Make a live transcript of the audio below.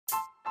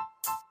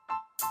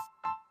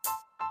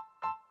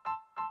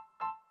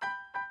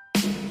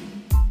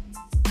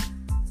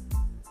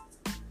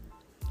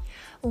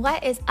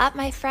What is up,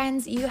 my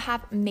friends? You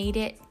have made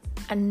it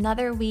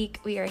another week.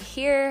 We are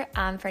here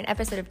for an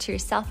episode of True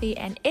Selfie,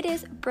 and it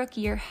is Brooke,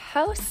 your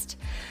host.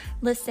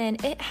 Listen,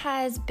 it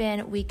has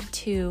been week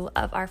 2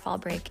 of our fall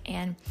break,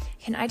 and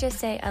can I just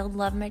say I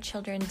love my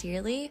children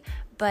dearly,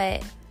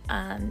 but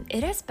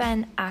it has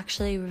been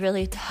actually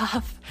really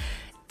tough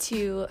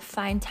to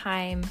find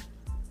time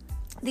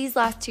these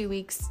last 2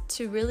 weeks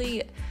to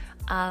really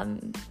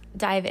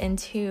dive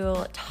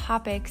into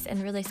topics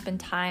and really spend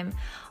time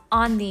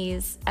on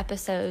these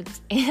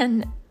episodes.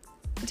 And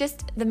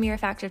just the mere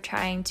fact of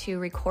trying to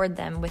record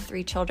them with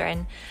 3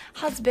 children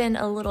has been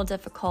a little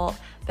difficult,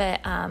 but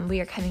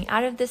we are coming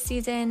out of this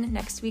season.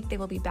 Next week they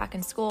will be back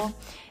in school,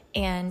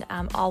 and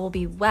all will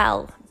be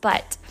well.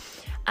 But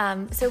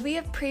so we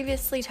have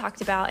previously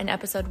talked about in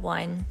episode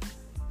 1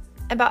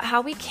 about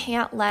how we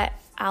can't let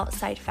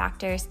outside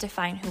factors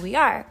define who we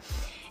are.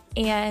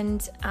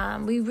 And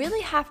we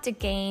really have to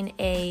gain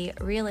a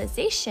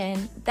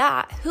realization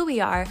that who we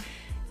are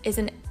is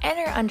an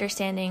inner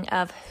understanding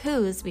of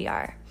whose we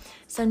are.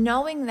 So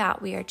knowing that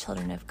we are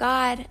children of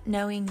God,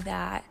 knowing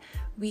that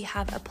we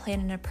have a plan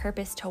and a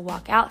purpose to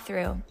walk out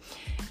through.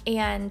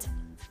 And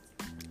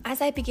as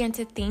I began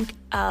to think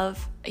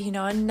of,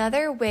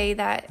 another way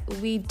that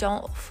we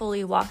don't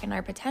fully walk in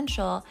our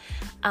potential,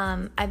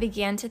 I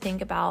began to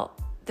think about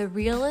the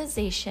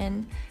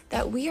realization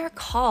that we are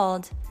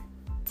called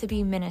to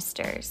be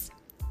ministers.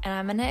 And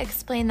I'm going to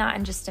explain that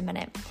in just a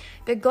minute.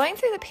 But going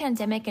through the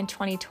pandemic in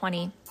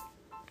 2020,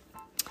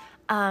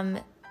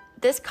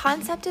 this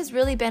concept has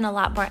really been a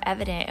lot more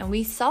evident. And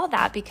we saw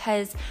that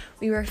because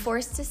we were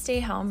forced to stay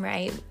home,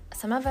 right?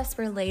 Some of us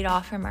were laid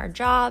off from our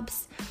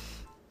jobs.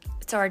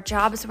 So our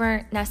jobs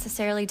weren't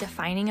necessarily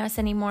defining us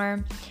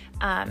anymore.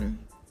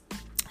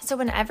 So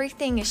when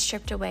everything is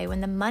stripped away,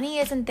 when the money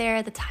isn't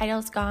there, the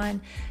title's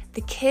gone,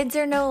 the kids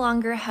are no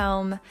longer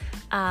home,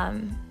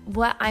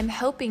 what I'm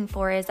hoping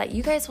for is that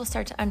you guys will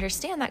start to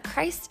understand that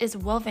Christ is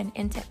woven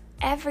into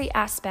every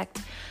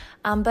aspect,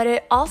 but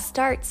it all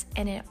starts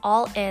and it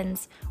all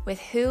ends with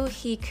who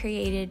He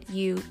created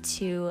you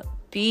to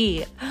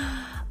be.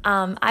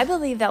 I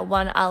believe that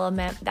one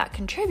element that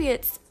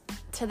contributes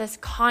to this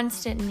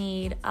constant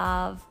need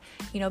of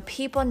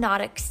people not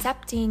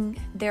accepting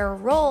their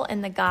role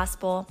in the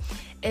gospel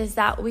is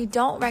that we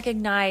don't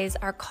recognize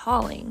our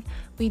calling.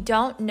 We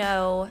don't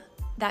know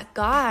that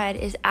God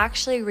is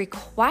actually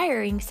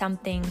requiring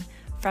something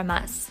from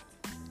us.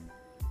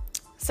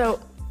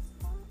 So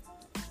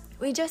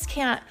we just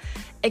can't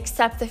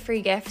accept the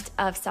free gift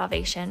of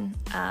salvation.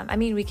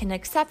 We can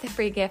accept the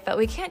free gift, but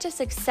we can't just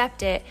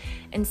accept it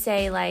and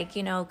say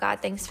God,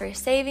 thanks for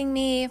saving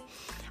me.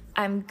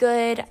 I'm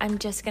good. I'm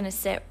just going to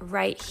sit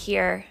right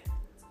here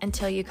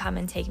until you come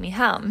and take me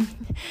home.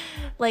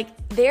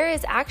 There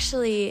is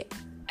actually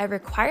a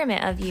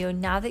requirement of you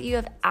now that you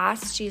have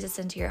asked Jesus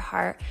into your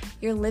heart.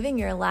 You're living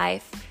your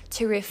life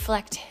to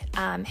reflect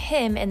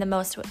Him in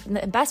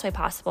the best way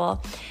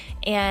possible.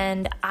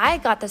 And I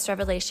got this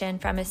revelation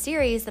from a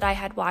series that I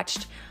had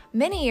watched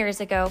many years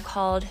ago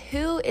called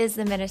Who is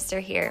the Minister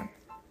Here?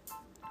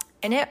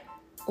 And it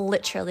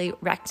literally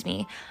wrecked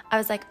me. I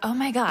was like, oh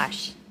my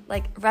gosh,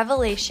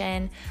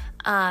 revelation.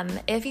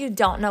 If you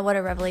don't know what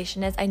a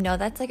revelation is, I know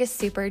that's a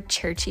super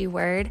churchy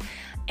word,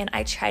 and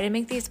I try to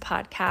make these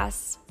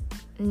podcasts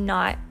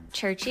not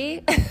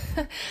churchy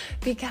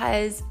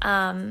because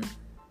I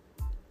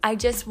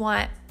just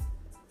want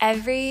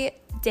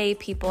everyday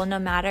people, no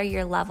matter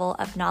your level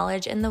of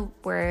knowledge in the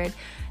word,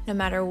 no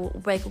matter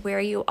where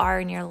you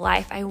are in your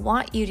life, I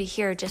want you to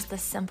hear just the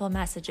simple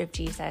message of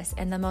Jesus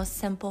in the most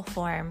simple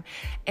form,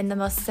 in the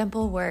most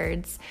simple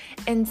words.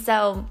 And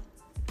so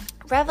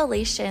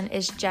revelation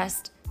is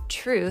just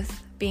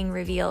truth being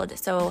revealed.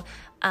 So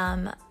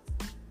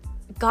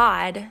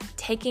God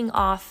taking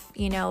off,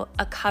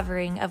 a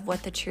covering of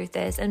what the truth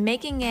is and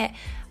making it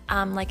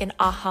like an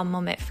aha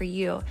moment for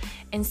you.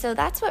 And so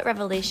that's what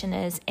revelation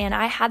is. And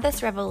I had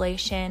this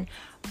revelation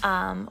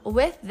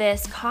with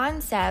this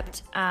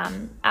concept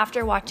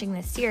after watching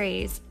this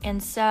series.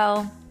 And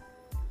so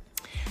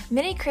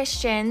many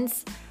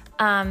Christians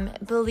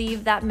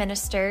believe that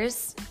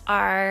ministers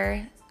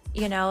are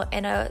in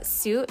a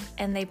suit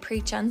and they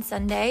preach on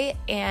Sunday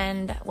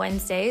and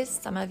Wednesdays.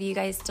 Some of you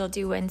guys still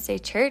do Wednesday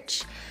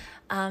church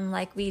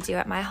like we do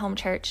at my home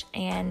church.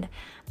 And,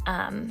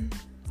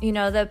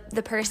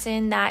 the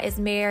person that is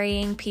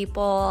marrying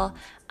people,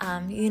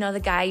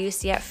 the guy you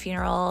see at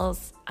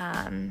funerals,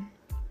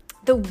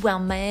 the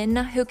woman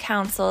who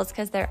counsels,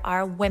 because there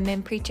are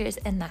women preachers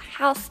in the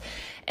house.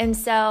 And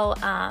so,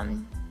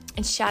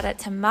 and shout out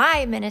to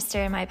my minister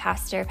and my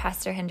pastor,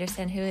 Pastor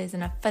Henderson, who is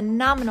a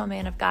phenomenal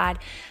man of God.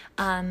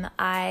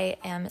 I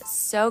am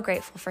so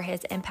grateful for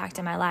his impact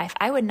in my life.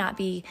 I would not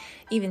be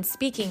even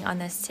speaking on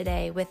this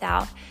today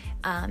without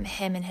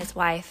him and his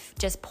wife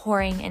just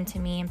pouring into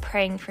me and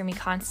praying for me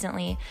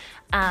constantly.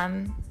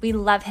 We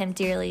love him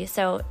dearly.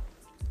 So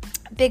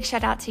big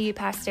shout out to you,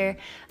 Pastor.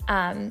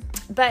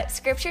 But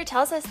scripture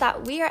tells us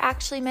that we are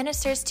actually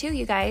ministers too,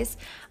 you guys.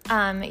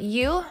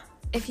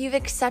 If you've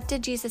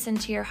accepted Jesus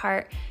into your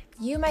heart,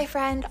 you, my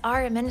friend,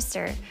 are a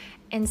minister.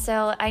 And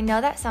so I know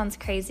that sounds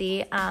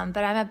crazy, but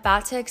I'm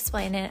about to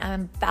explain it.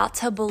 I'm about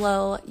to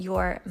blow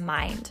your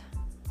mind.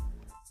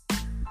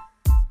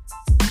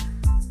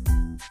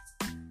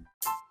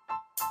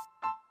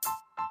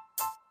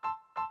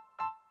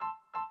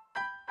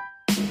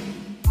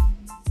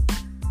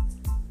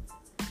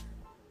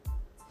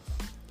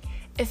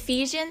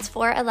 Ephesians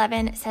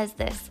 4:11 says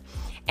this,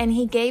 "And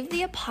he gave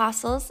the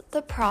apostles,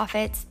 the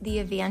prophets, the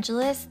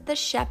evangelists, the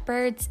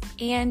shepherds,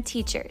 and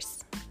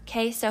teachers."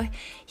 Okay, so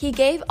he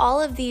gave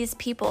all of these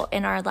people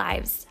in our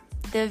lives.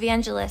 The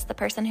evangelist, the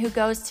person who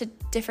goes to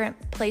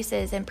different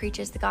places and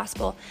preaches the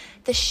gospel.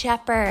 The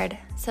shepherd,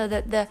 so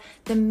that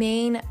the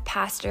main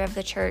pastor of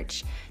the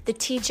church. The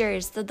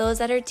teachers, those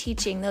that are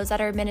teaching, those that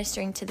are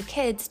ministering to the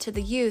kids, to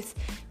the youth,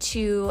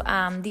 to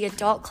the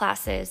adult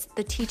classes,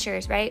 the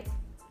teachers, right?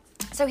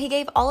 So he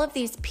gave all of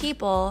these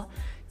people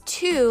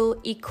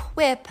to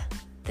equip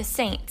the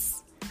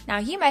saints. Now,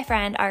 you, my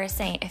friend, are a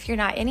saint. If you're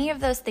not any of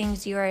those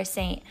things, you are a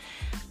saint.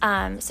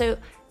 So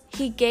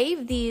he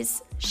gave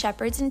these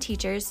shepherds and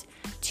teachers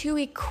to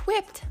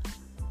equip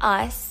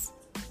us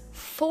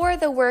for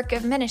the work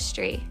of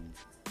ministry.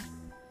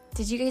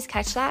 Did you guys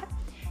catch that?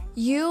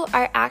 You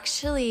are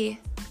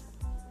actually,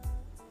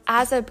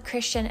 as a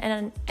Christian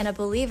and a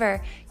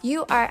believer,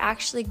 you are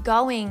actually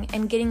going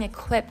and getting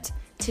equipped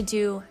to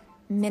do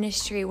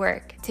ministry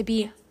work, to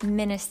be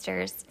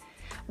ministers.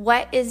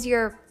 What is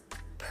your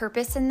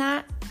purpose in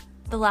that?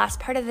 The last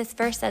part of this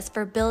verse says,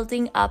 "For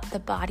building up the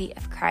body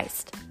of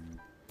Christ."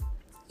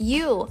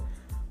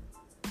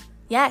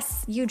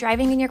 Yes, you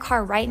driving in your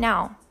car right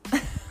now,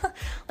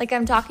 like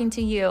I'm talking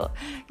to you.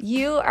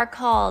 You are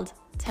called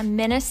to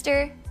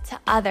minister to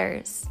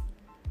others,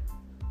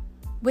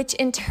 which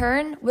in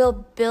turn will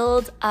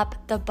build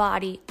up the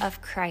body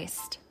of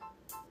Christ.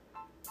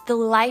 The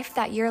life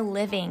that you're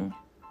living,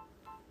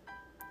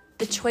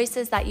 the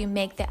choices that you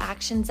make, the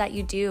actions that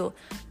you do,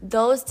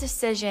 those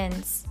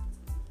decisions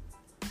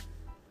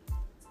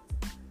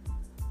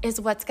is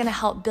what's going to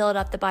help build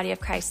up the body of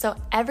Christ. So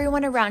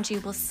everyone around you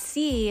will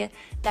see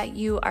that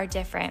you are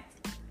different.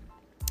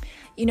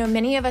 You know,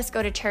 many of us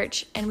go to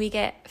church and we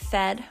get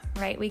fed,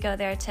 right? We go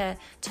there to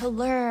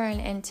learn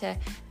and to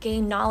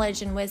gain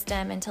knowledge and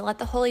wisdom and to let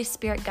the Holy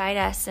Spirit guide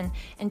us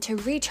and to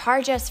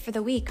recharge us for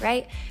the week,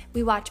 right?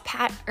 We watch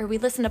we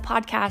listen to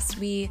podcasts,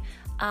 we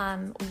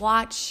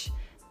watch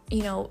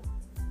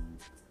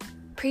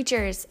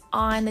preachers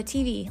on the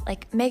TV,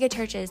 like mega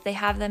churches. They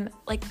have them,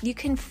 like you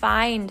can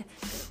find,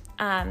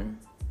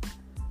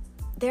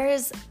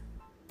 there's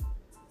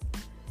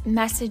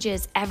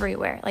messages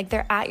everywhere, like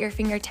they're at your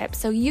fingertips,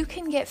 so you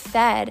can get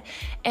fed.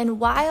 And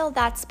while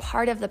that's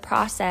part of the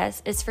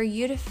process is for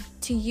you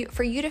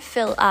to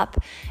fill up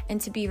and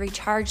to be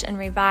recharged and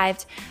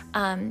revived,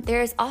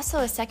 there is also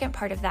a second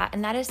part of that,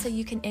 and that is so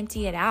you can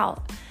empty it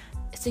out,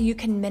 so you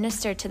can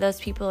minister to those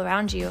people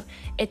around you.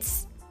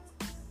 It's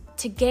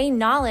to gain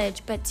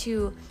knowledge, but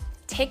to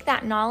take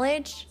that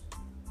knowledge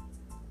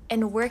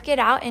and work it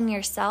out in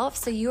yourself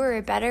so you are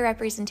a better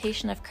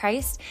representation of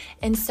Christ,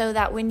 and so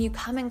that when you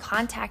come in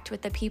contact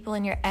with the people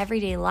in your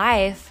everyday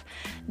life,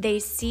 they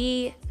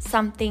see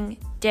something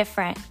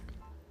different.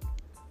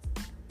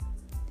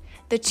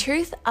 The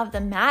truth of the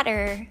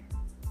matter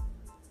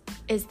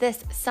is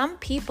this: some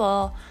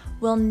people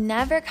will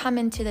never come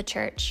into the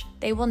church.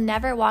 They will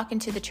never walk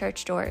into the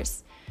church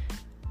doors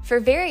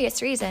for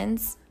various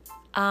reasons.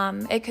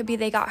 It could be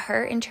they got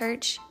hurt in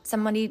church.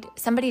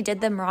 Somebody did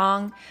them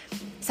wrong.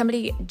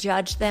 Somebody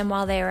judged them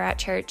while they were at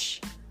church.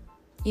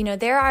 You know,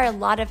 there are a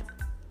lot of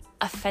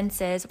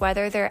offenses,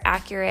 whether they're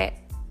accurate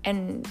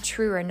and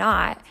true or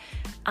not.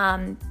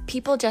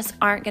 People just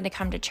aren't going to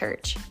come to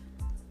church.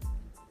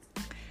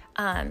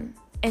 And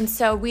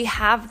so we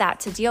have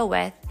that to deal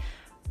with.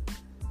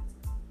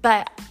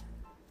 But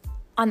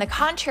on the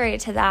contrary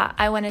to that,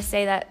 I want to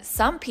say that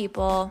some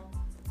people,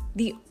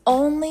 the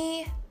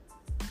only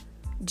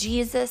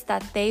Jesus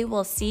that they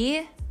will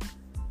see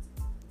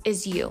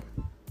is you.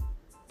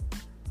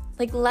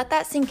 Like, let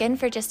that sink in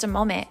for just a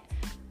moment.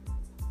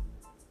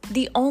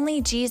 The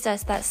only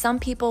Jesus that some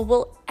people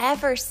will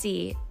ever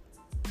see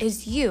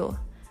is you.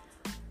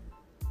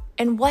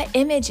 And what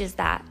image is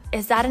that?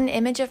 Is that an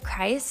image of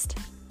Christ?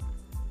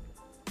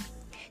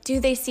 Do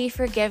they see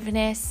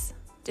forgiveness?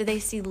 Do they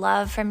see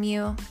love from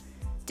you?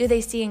 Do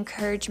they see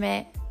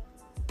encouragement?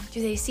 Do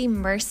they see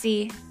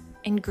mercy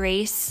and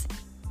grace?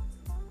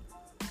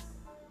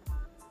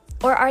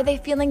 Or are they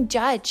feeling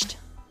judged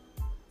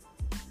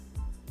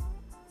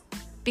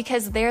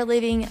because they're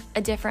living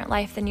a different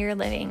life than you're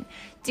living?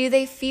 Do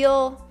they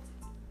feel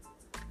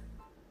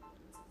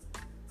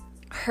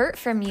hurt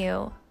from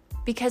you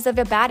because of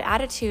a bad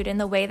attitude in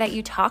the way that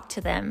you talk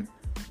to them?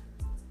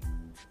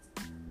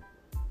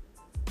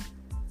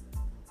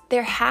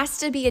 There has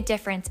to be a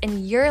difference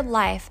in your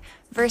life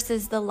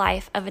versus the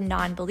life of a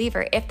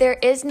non-believer. If there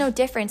is no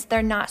difference,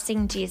 they're not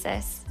seeing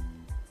Jesus.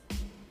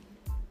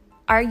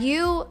 Are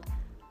you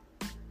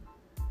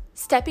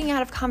stepping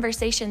out of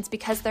conversations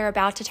because they're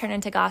about to turn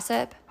into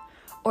gossip,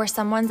 or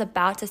someone's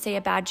about to say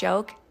a bad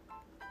joke?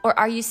 Or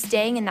are you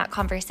staying in that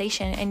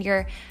conversation and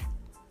you're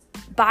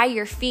by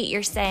your feet,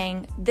 you're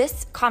saying,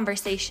 this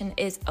conversation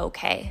is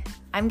okay.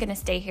 I'm going to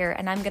stay here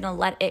and I'm going to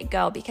let it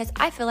go because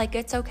I feel like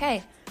it's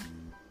okay.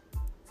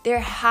 There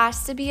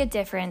has to be a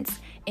difference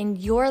in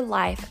your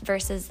life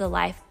versus the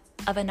life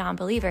of a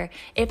non-believer.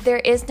 If there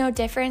is no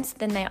difference,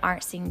 then they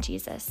aren't seeing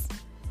Jesus.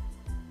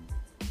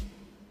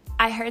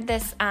 I heard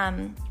this,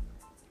 I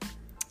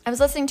was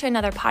listening to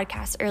another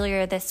podcast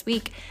earlier this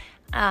week,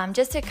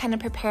 just to kind of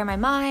prepare my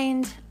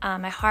mind,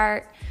 my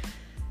heart,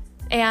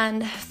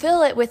 and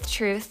fill it with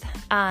truth,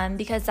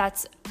 because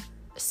that's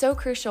so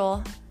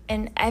crucial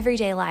in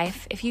everyday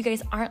life. If you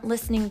guys aren't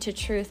listening to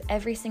truth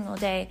every single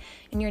day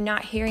and you're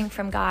not hearing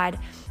from God,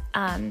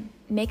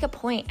 make a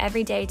point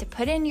every day to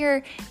put in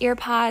your ear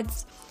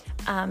pods,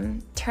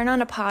 turn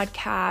on a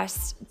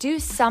podcast, do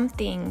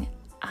something,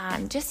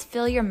 just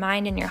fill your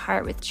mind and your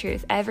heart with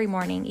truth every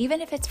morning,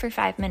 even if it's for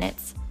 5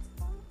 minutes.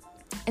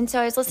 And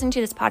so I was listening to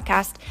this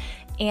podcast,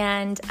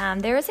 and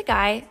there was a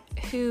guy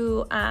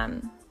who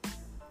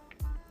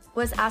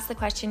was asked the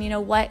question,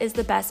 what is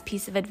the best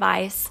piece of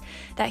advice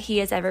that he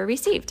has ever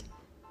received?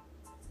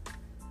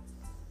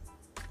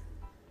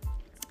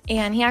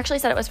 And he actually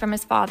said it was from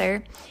his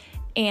father,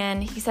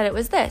 and he said it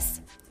was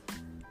this: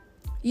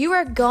 you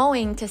are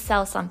going to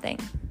sell something.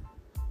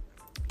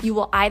 You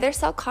will either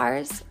sell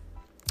cars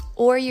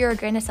or you're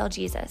going to sell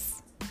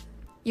Jesus.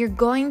 You're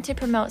going to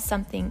promote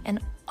something, and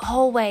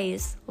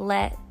always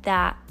let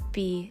that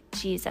be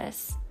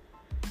Jesus.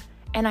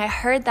 And I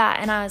heard that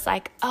and I was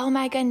like, oh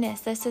my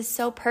goodness, this is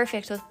so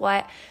perfect with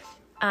what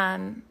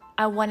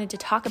I wanted to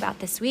talk about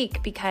this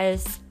week,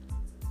 because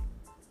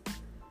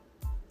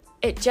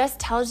it just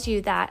tells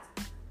you that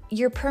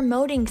you're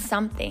promoting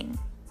something.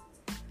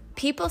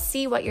 People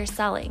see what you're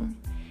selling,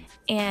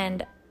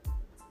 and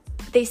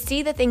they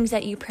see the things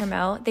that you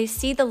promote. They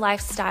see the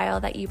lifestyle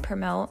that you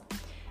promote.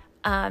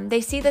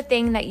 They see the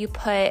thing that you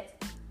put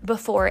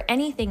before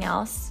anything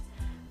else.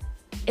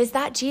 Is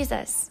that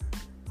Jesus?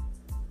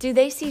 Do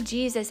they see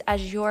Jesus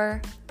as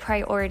your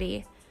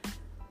priority?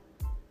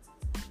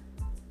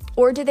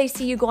 Or do they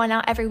see you going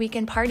out every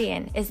weekend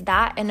partying? Is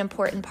that an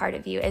important part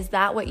of you? Is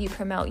that what you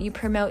promote? You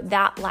promote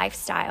that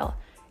lifestyle.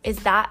 Is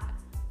that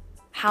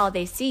how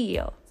they see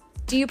you?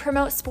 Do you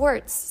promote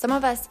sports? Some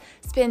of us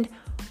spend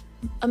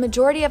a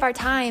majority of our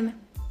time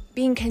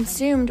being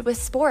consumed with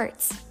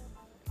sports.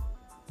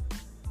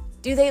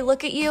 Do they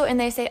look at you and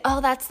they say,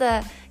 oh, that's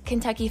the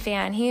Kentucky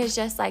fan. He is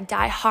just like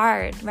die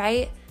hard,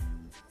 right?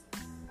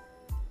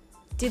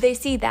 Do they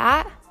see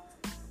that?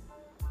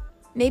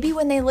 Maybe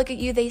when they look at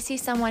you, they see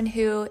someone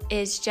who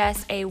is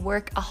just a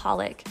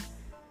workaholic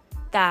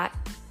that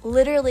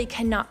literally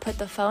cannot put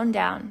the phone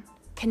down,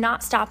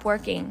 cannot stop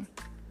working.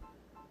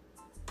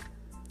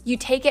 You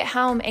take it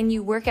home and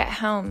you work at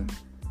home.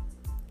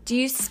 Do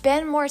you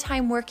spend more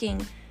time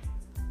working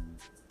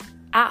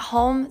at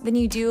home than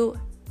you do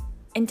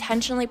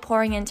intentionally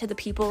pouring into the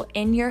people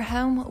in your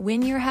home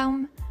when you're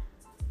home?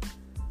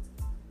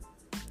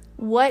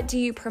 What do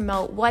you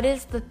promote? What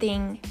is the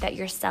thing that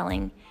you're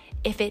selling?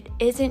 If it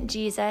isn't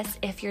Jesus,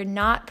 if you're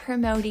not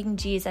promoting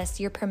Jesus,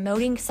 you're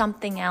promoting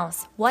something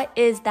else. What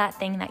is that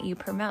thing that you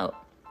promote?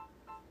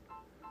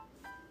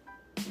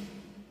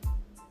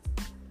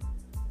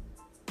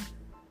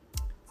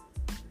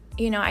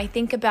 I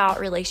think about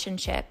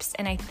relationships,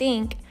 and I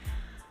think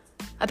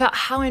about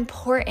how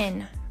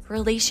important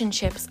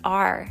relationships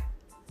are.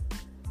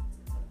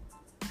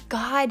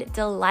 God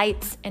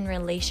delights in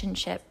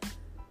relationship.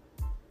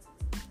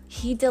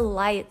 He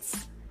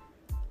delights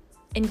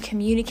in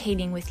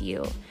communicating with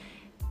you.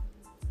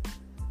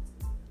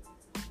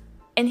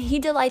 And He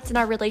delights in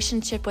our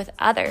relationship with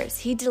others.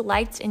 He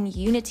delights in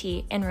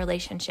unity in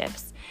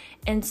relationships.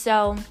 And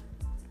so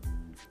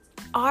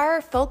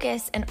our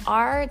focus and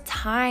our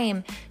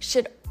time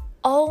should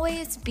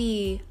always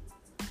be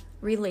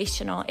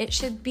relational. It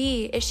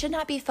should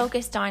not be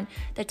focused on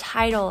the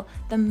title,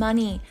 the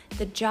money,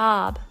 the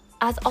job,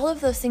 as all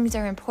of those things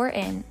are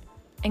important.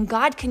 And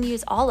God can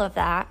use all of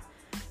that.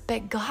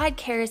 But God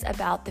cares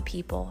about the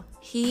people.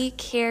 He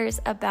cares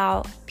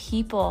about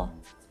people.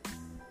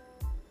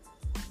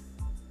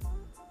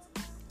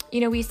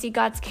 We see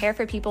God's care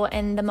for people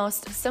in the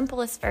most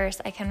simplest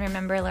verse. I can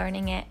remember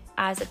learning it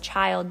as a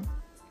child.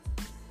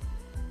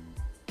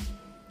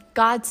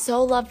 God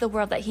so loved the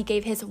world that He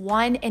gave His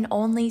one and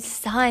only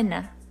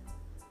Son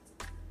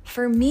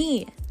for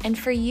me and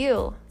for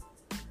you.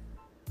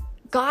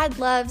 God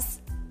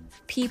loves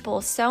people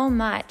so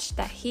much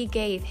that He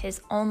gave His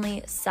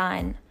only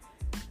Son,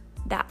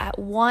 that at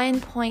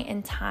one point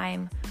in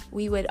time,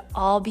 we would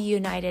all be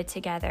united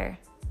together.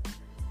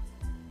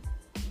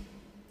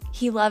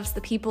 He loves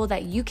the people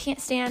that you can't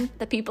stand,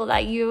 the people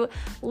that you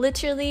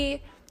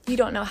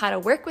don't know how to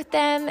work with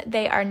them.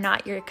 They are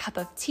not your cup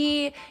of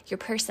tea. Your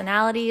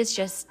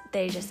personalities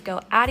they just go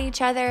at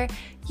each other.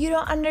 You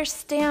don't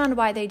understand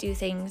why they do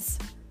things.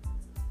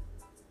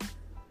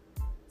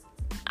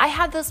 I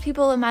have those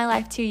people in my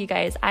life too, you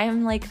guys.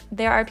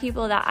 There are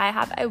people that I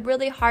have a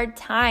really hard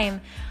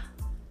time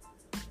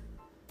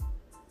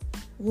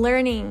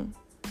learning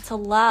to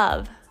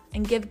love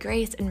and give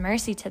grace and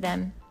mercy to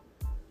them.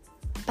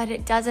 but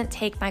it doesn't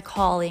take my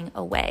calling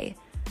away.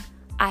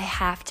 I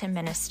have to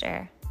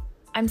minister.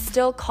 I'm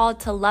still called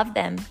to love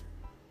them.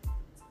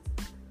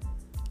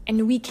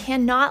 And we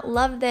cannot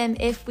love them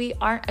if we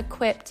aren't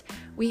equipped.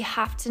 We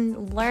have to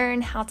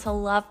learn how to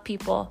love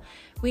people.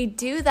 We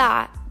do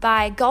that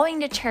by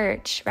going to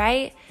church,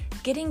 right?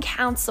 Getting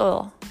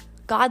counsel,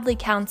 godly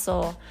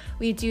counsel.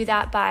 We do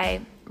that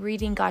by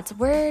reading God's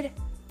word,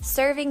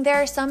 serving. There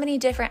are so many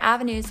different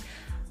avenues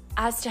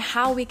as to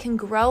how we can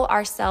grow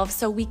ourselves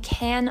so we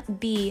can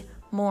be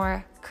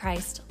more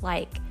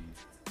Christ-like.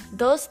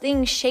 Those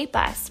things shape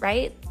us,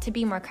 right? To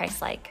be more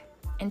Christ-like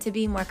and to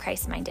be more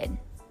Christ-minded.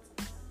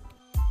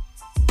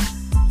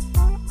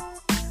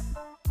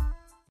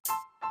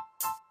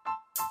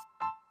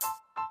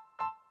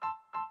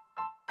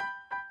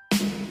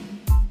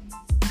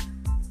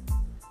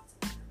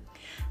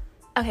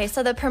 Okay,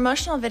 so the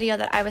promotional video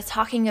that I was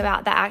talking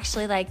about that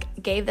actually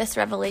gave this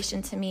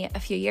revelation to me a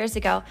few years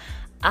ago,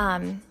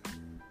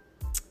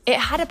 it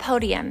had a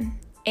podium,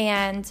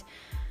 and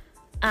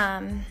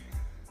the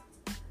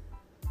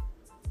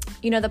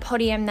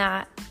podium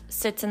that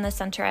sits in the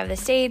center of the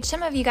stage.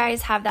 Some of you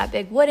guys have that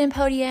big wooden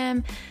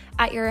podium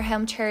at your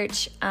home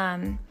church.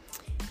 Some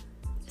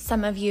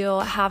of you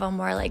have a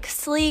more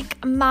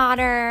sleek,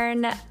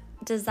 modern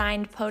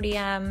designed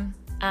podium.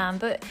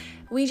 But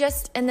we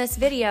just, in this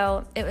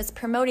video, it was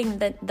promoting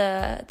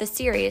the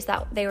series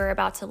that they were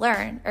about to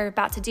learn or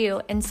about to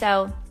do. And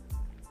so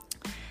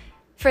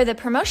for the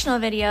promotional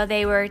video,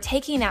 they were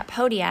taking that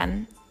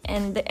podium,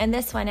 and in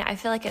this one, I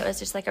feel like it was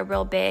just a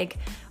real big,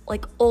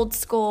 old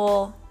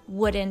school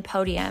wooden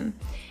podium.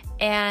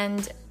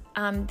 And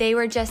they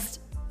were just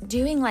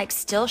doing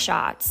still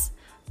shots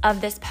of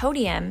this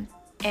podium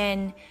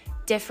in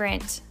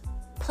different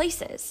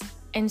places.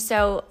 And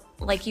so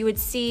you would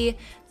see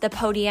the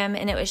podium,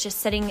 and it was just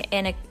sitting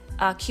in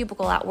a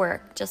cubicle at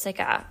work, just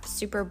a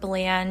super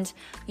bland,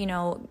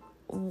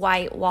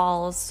 white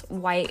walls,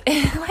 white,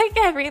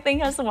 everything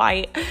is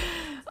white.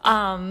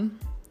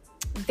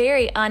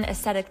 Very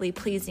unaesthetically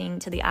pleasing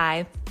to the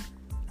eye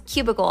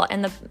cubicle,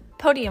 and the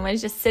podium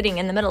was just sitting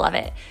in the middle of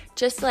it,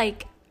 just a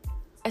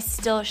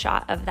still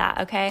shot of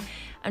that. Okay,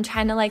 I'm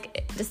trying to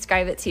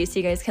describe it to you so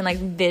you guys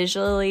can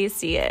visually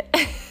see it.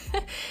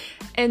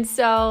 And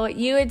so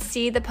you would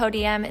see the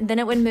podium, and then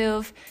it would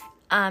move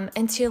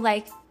into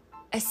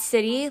a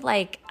city,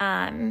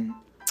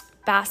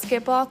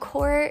 basketball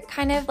court,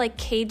 kind of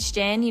caged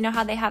in. You know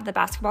how they have the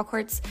basketball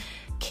courts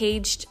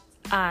caged,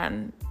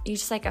 you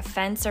just a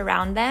fence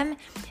around them,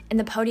 and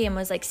the podium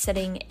was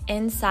sitting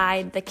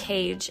inside the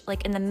cage,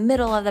 in the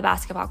middle of the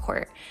basketball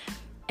court.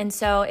 And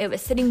so it was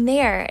sitting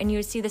there, and you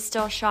would see the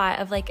still shot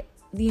of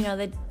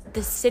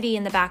the city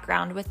in the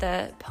background with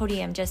the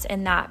podium just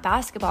in that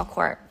basketball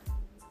court.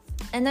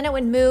 And then it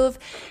would move,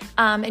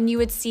 and you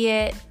would see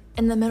it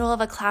in the middle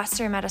of a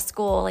classroom at a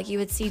school. You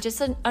would see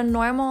just a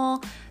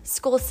normal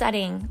school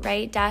setting,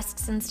 right?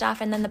 Desks and stuff.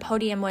 And then the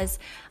podium was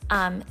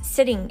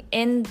sitting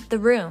in the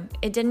room.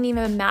 It didn't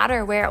even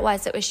matter where it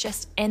was. It was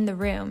just in the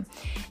room.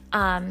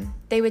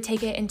 They would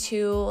take it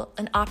into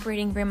an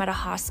operating room at a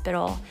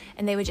hospital,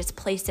 and they would just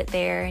place it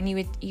there. And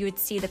you would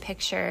see the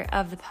picture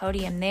of the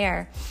podium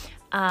there.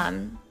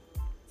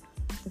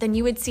 Then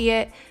you would see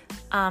it,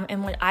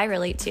 and what I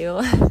relate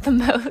to the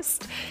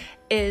most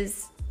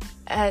is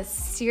a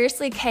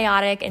seriously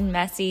chaotic and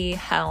messy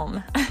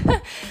home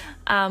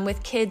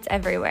with kids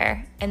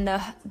everywhere, and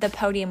the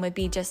podium would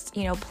be just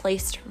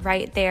placed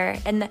right there,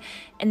 and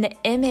the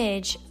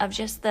image of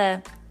just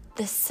the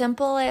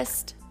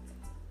simplest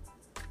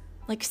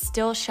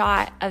still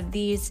shot of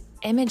these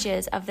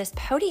images of this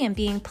podium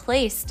being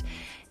placed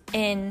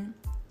in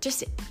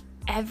just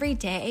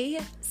everyday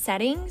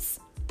settings.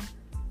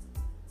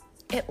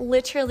 It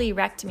literally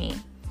wrecked me.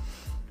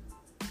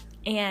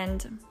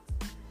 And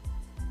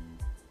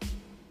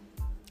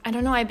I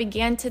don't know, I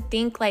began to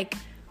think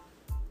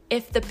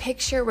if the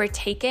picture were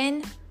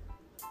taken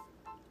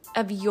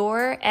of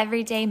your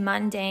everyday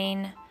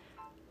mundane,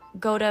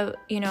 go to,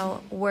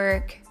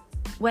 work,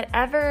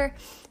 whatever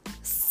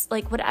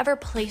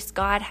place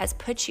God has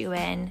put you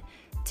in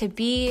to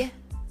be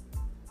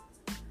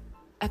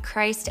a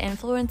Christ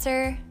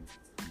influencer,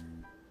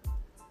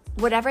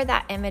 whatever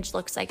that image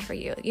looks like for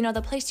you,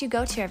 the place you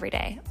go to every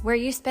day, where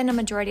you spend a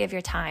majority of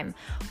your time,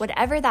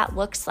 whatever that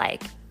looks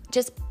like,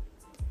 just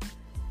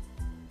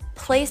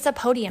place a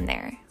podium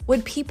there.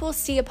 Would people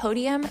see a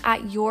podium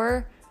at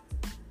your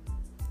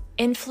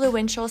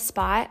influential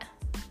spot,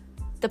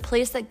 the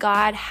place that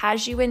God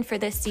has you in for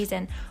this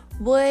season?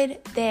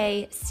 Would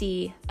they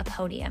see a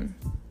podium?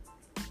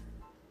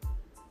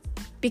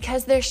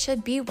 Because there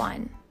should be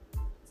one.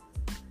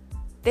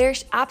 There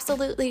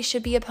absolutely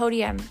should be a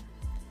podium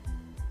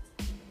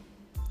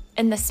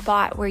in the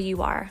spot where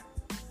you are.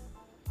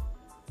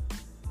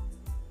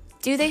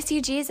 Do they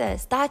see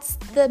Jesus? That's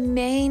the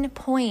main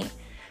point.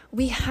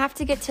 We have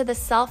to get to the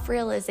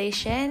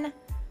self-realization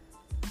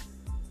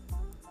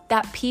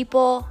that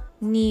people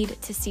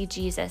need to see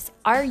Jesus.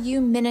 Are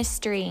you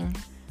ministering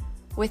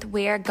with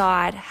where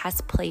God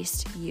has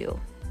placed you?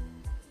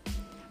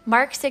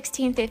 Mark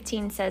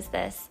 16:15 says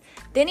this.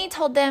 Then he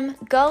told them,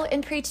 "Go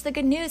and preach the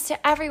good news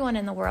to everyone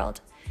in the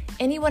world.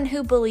 Anyone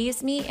who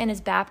believes me and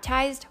is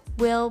baptized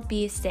will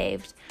be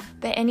saved,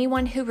 but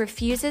anyone who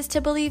refuses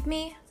to believe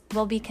me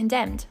will be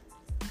condemned."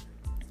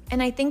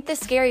 And I think the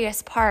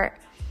scariest part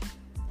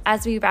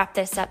as we wrap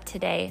this up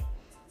today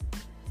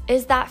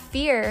is that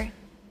fear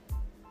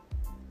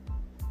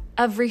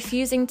of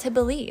refusing to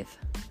believe,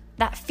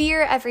 that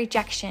fear of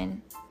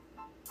rejection.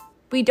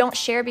 We don't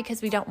share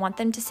because we don't want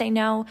them to say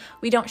no.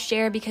 We don't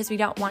share because we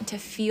don't want to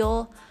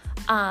feel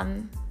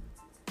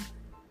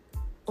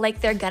like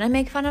they're gonna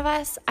make fun of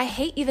us. I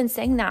hate even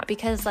saying that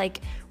because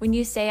like when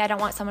you say I don't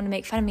want someone to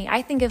make fun of me,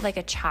 I think of like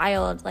a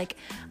child, like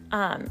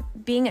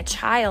being a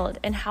child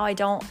and how I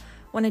don't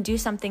want to do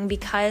something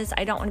because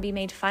I don't want to be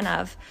made fun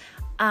of.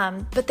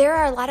 But there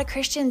are a lot of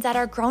Christians that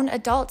are grown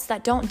adults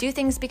that don't do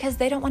things because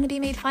they don't want to be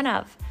made fun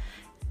of.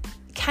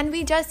 Can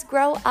we just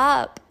grow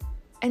up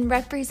and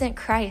represent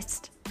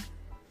Christ?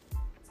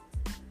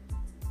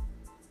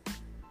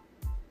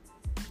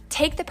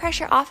 Take the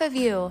pressure off of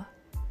you,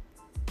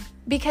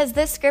 because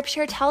this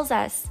scripture tells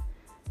us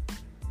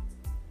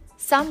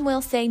some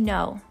will say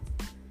no.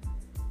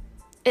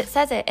 It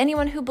says it.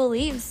 Anyone who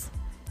believes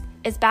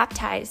is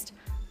baptized,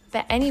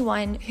 but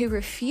anyone who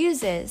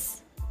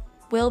refuses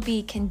will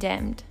be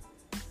condemned.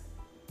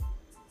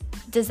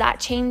 Does that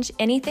change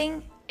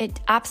anything? It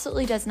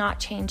absolutely does not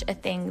change a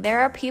thing. There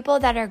are people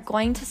that are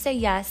going to say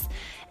yes,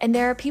 and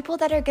there are people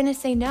that are going to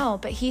say no,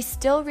 but he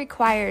still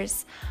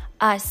requires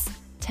us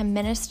to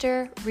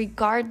minister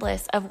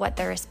regardless of what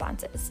their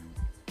response is.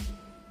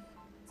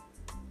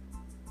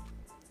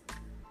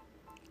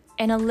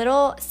 And a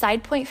little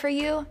side point for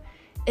you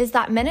is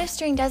that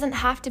ministering doesn't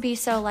have to be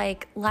so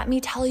like, let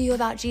me tell you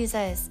about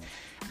Jesus,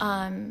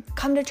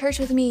 come to church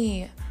with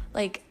me.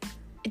 Like,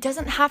 it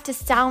doesn't have to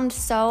sound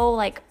so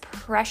like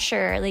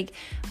pressure, like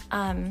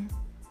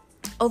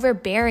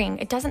overbearing.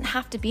 It doesn't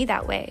have to be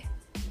that way.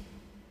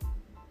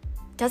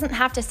 It doesn't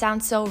have to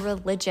sound so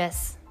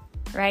religious,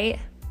 right?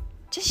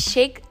 Just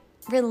shake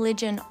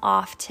religion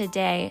off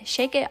today.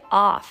 Shake it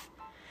off.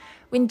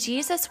 When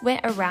Jesus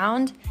went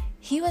around,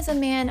 he was a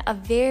man of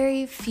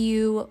very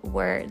few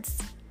words.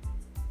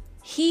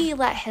 He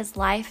let his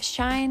life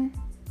shine,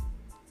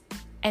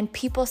 and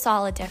people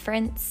saw a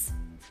difference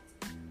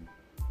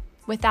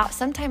without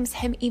sometimes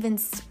him even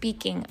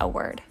speaking a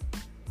word.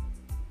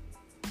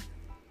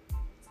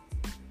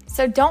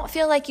 So don't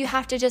feel like you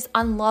have to just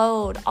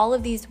unload all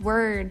of these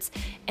words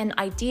and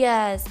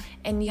ideas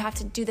and you have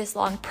to do this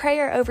long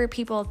prayer over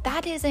people.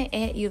 That isn't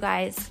it, you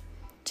guys.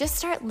 Just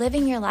start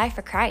living your life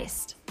for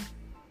Christ.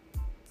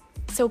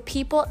 So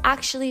people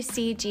actually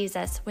see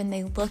Jesus when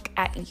they look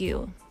at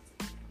you.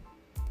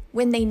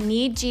 When they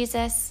need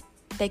Jesus,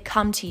 they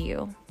come to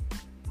you.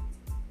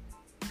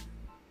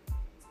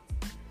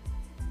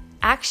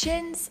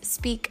 Actions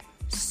speak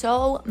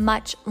so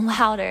much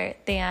louder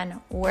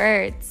than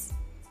words.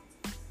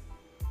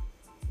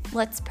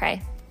 Let's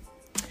pray.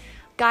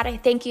 God, I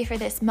thank you for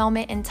this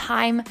moment in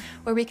time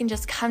where we can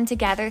just come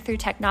together through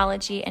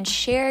technology and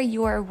share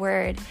your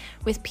word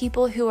with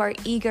people who are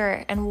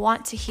eager and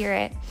want to hear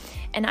it.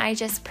 And I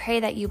just pray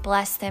that you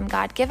bless them,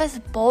 God. Give us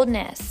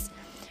boldness.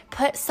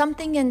 Put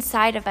something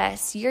inside of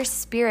us, your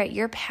spirit,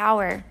 your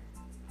power,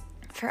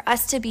 for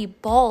us to be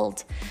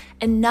bold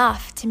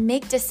enough to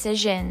make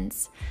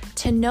decisions,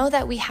 to know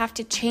that we have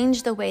to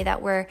change the way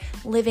that we're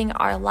living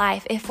our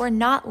life if we're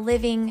not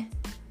living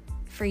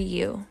for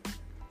you.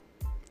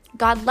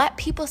 God, let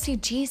people see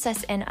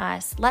Jesus in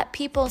us. Let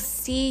people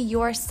see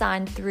your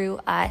Son through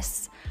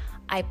us,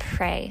 I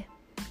pray.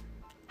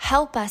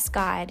 Help us,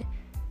 God,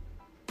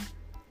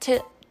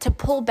 to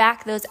pull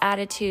back those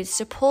attitudes,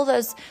 to pull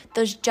those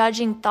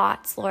judging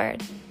thoughts,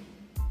 Lord.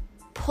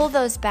 Pull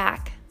those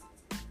back.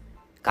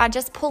 God,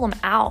 just pull them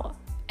out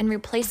and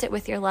replace it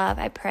with your love,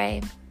 I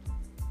pray.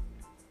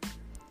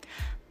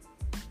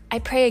 I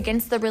pray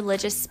against the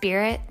religious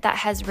spirit that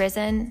has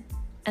risen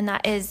and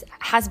that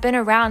has been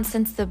around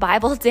since the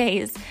Bible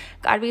days.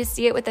 God, we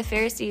see it with the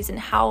Pharisees and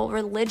how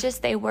religious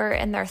they were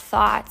in their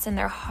thoughts and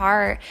their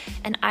heart.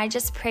 And I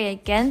just pray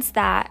against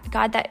that,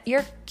 God, that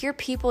your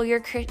people,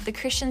 the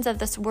Christians of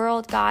this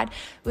world, God,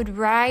 would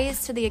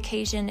rise to the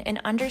occasion and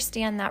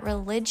understand that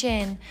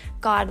religion,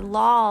 God,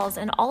 laws,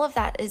 and all of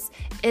that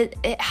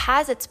it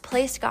has its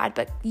place, God.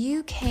 But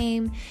you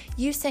came,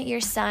 you sent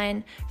your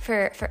Son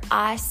for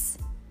us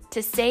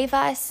to save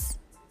us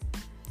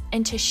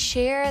and to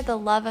share the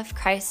love of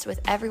Christ with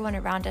everyone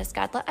around us.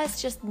 God, let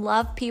us just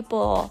love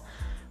people.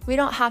 We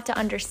don't have to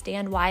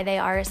understand why they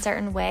are a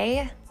certain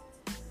way.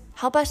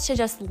 Help us to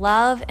just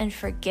love and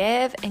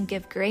forgive and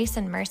give grace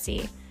and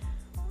mercy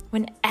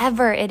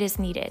whenever it is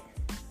needed.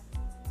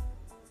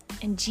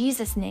 In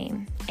Jesus'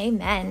 name,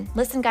 amen.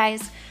 Listen,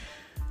 guys,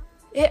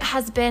 it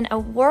has been a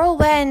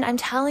whirlwind. I'm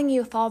telling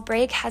you, fall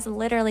break has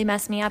literally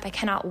messed me up. I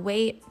cannot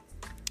wait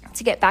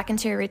to get back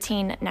into a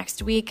routine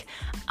next week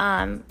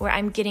where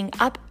I'm getting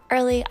up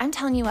early. I'm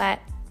telling you what,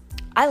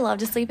 I love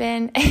to sleep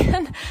in,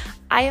 and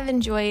I have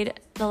enjoyed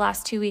the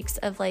last 2 weeks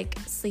of like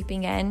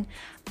sleeping in,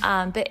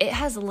 but it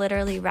has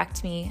literally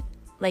wrecked me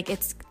Like,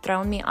 it's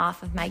thrown me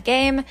off of my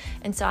game.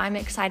 And so I'm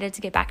excited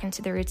to get back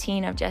into the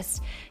routine of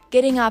just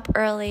getting up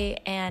early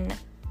and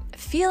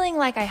feeling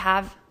like I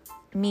have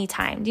me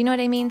time. Do you know what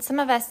I mean? Some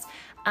of us,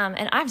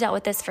 and I've dealt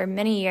with this for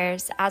many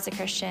years as a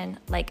Christian,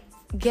 like,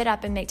 get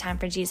up and make time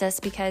for Jesus,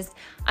 because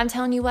I'm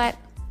telling you what,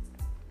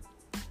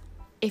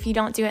 if you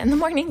don't do it in the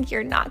morning,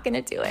 you're not going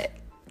to do it.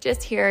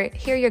 Just hear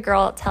your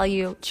girl tell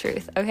you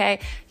truth,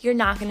 okay? You're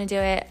not going to do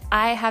it.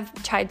 I have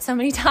tried so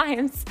many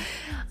times.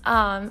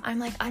 I'm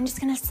like, I'm just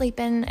going to sleep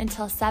in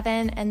until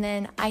 7. And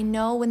then I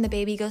know when the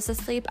baby goes to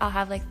sleep, I'll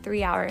have like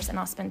 3 hours and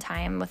I'll spend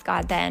time with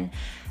God then.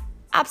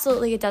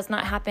 Absolutely, it does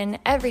not happen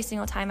every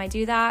single time I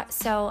do that.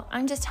 So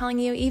I'm just telling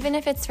you, even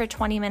if it's for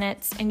 20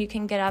 minutes and you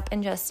can get up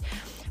and just,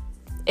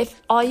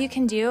 if all you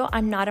can do,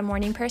 I'm not a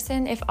morning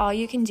person, if all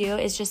you can do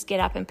is just get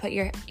up and put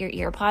your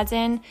ear pods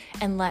in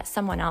and let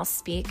someone else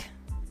speak,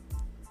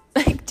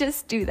 like,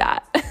 just do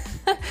that.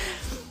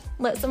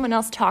 Let someone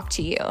else talk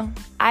to you.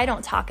 I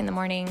don't talk in the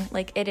morning.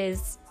 Like, it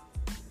is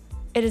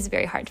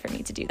very hard for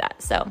me to do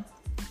that. So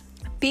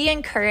be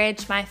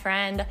encouraged, my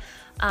friend.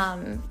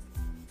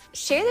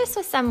 Share this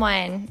with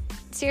someone.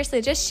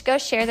 Seriously, just go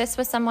share this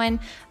with someone.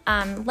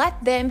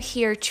 Let them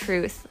hear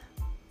truth.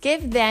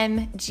 Give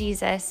them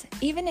Jesus,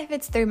 even if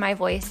it's through my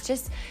voice.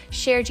 Just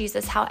share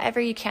Jesus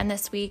however you can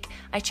this week.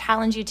 I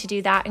challenge you to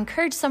do that.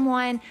 Encourage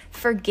someone,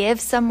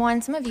 forgive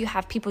someone. Some of you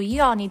have people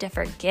you all need to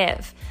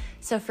forgive.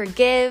 So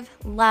forgive,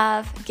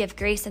 love, give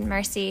grace and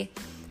mercy.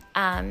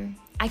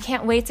 I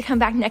can't wait to come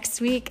back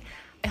next week.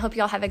 I hope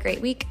you all have a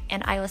great week,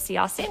 and I will see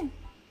y'all soon.